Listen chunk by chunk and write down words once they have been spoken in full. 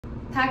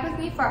Pack with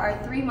me for our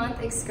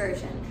 3-month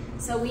excursion.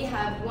 So we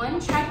have one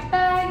checked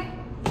bag,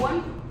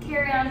 one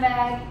carry-on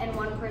bag, and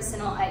one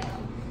personal item.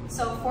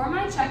 So for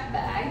my checked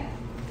bag,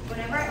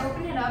 whenever I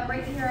open it up,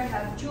 right here I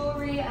have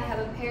jewelry, I have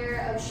a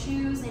pair of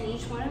shoes in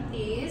each one of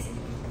these.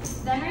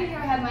 Then right here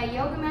I have my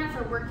yoga mat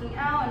for working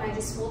out, and I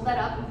just fold that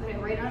up and put it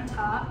right on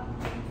top.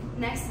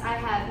 Next I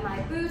have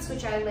my boots,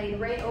 which I laid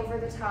right over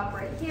the top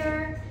right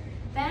here.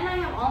 Then I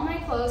have all my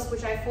clothes,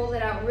 which I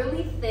folded out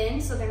really thin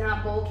so they're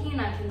not bulky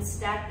and I can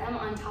stack them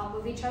on top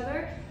of each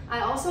other. I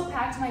also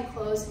packed my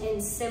clothes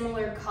in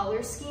similar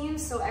color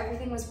schemes, so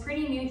everything was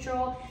pretty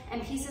neutral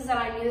and pieces that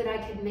I knew that I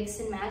could mix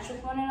and match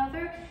with one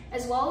another,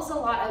 as well as a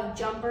lot of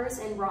jumpers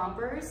and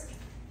rompers.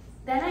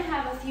 Then I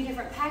have a few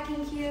different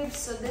packing cubes.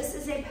 So this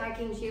is a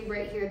packing cube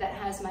right here that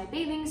has my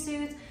bathing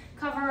suits,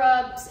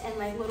 cover-ups, and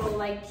like little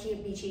like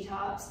cute beachy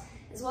tops,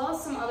 as well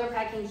as some other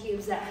packing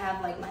cubes that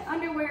have like my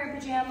underwear,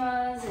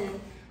 pajamas, and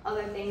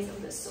other things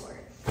of this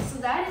sort. So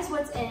that is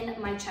what's in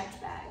my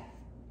checked bag.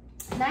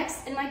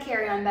 Next, in my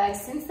carry-on bag,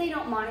 since they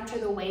don't monitor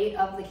the weight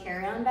of the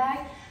carry-on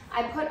bag,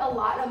 I put a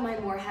lot of my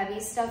more heavy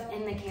stuff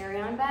in the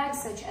carry-on bag,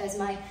 such as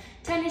my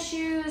tennis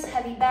shoes,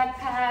 heavy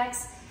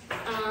backpacks.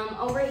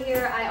 Over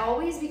here, I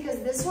always, because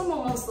this one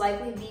will most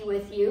likely be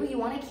with you, you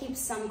want to keep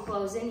some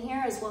clothes in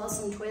here as well as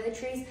some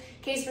toiletries in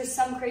case for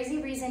some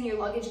crazy reason your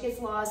luggage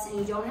gets lost and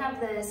you don't have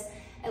this,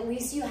 at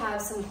least you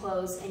have some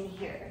clothes in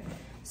here.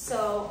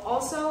 So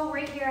also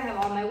right here I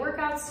have all my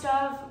workout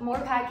stuff, more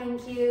packing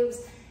cubes,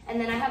 and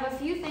then I have a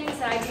few things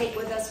that I take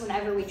with us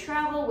whenever we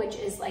travel, which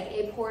is like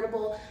a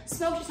portable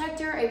smoke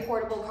detector, a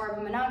portable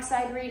carbon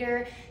monoxide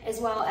reader, as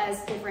well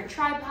as different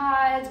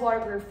tripods,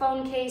 waterproof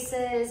phone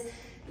cases,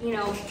 you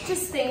know,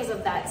 just things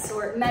of that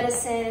sort,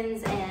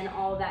 medicines and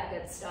all that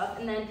good stuff.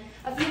 And then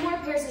a few more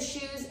pairs of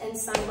shoes and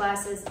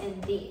sunglasses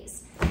in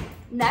these.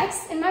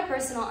 Next, in my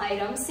personal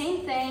items,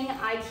 same thing,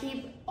 I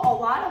keep a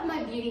lot of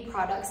my beauty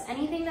products.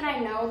 Anything that I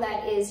know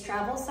that is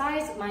travel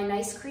size, my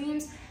nice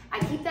creams, I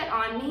keep that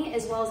on me,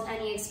 as well as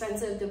any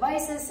expensive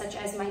devices such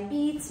as my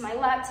Beats, my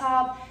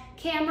laptop,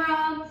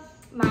 camera,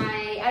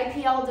 my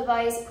IPL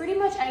device, pretty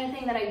much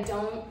anything that I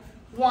don't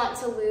want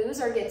to lose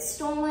or get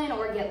stolen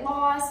or get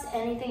lost,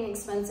 anything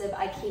expensive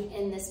I keep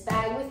in this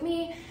bag with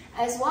me,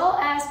 as well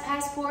as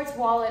passports,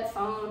 wallet,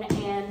 phone,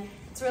 and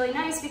it's really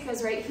nice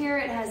because right here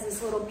it has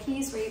this little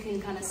piece where you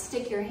can kind of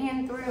stick your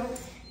hand through.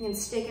 You can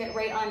stick it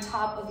right on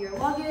top of your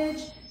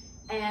luggage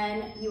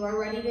and you are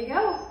ready to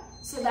go.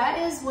 So that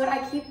is what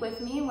I keep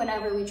with me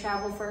whenever we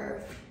travel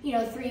for, you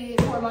know,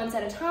 3-4 months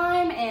at a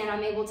time, and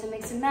I'm able to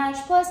mix and match.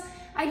 Plus,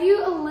 I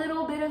do a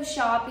little bit of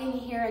shopping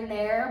here and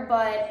there,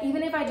 but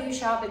even if I do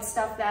shop, it's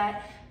stuff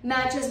that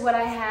matches what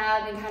I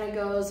have and kind of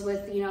goes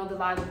with, you know, the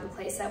vibe of the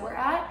place that we're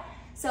at.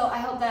 So I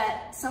hope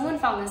that someone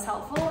found this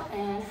helpful,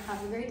 and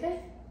have a great day.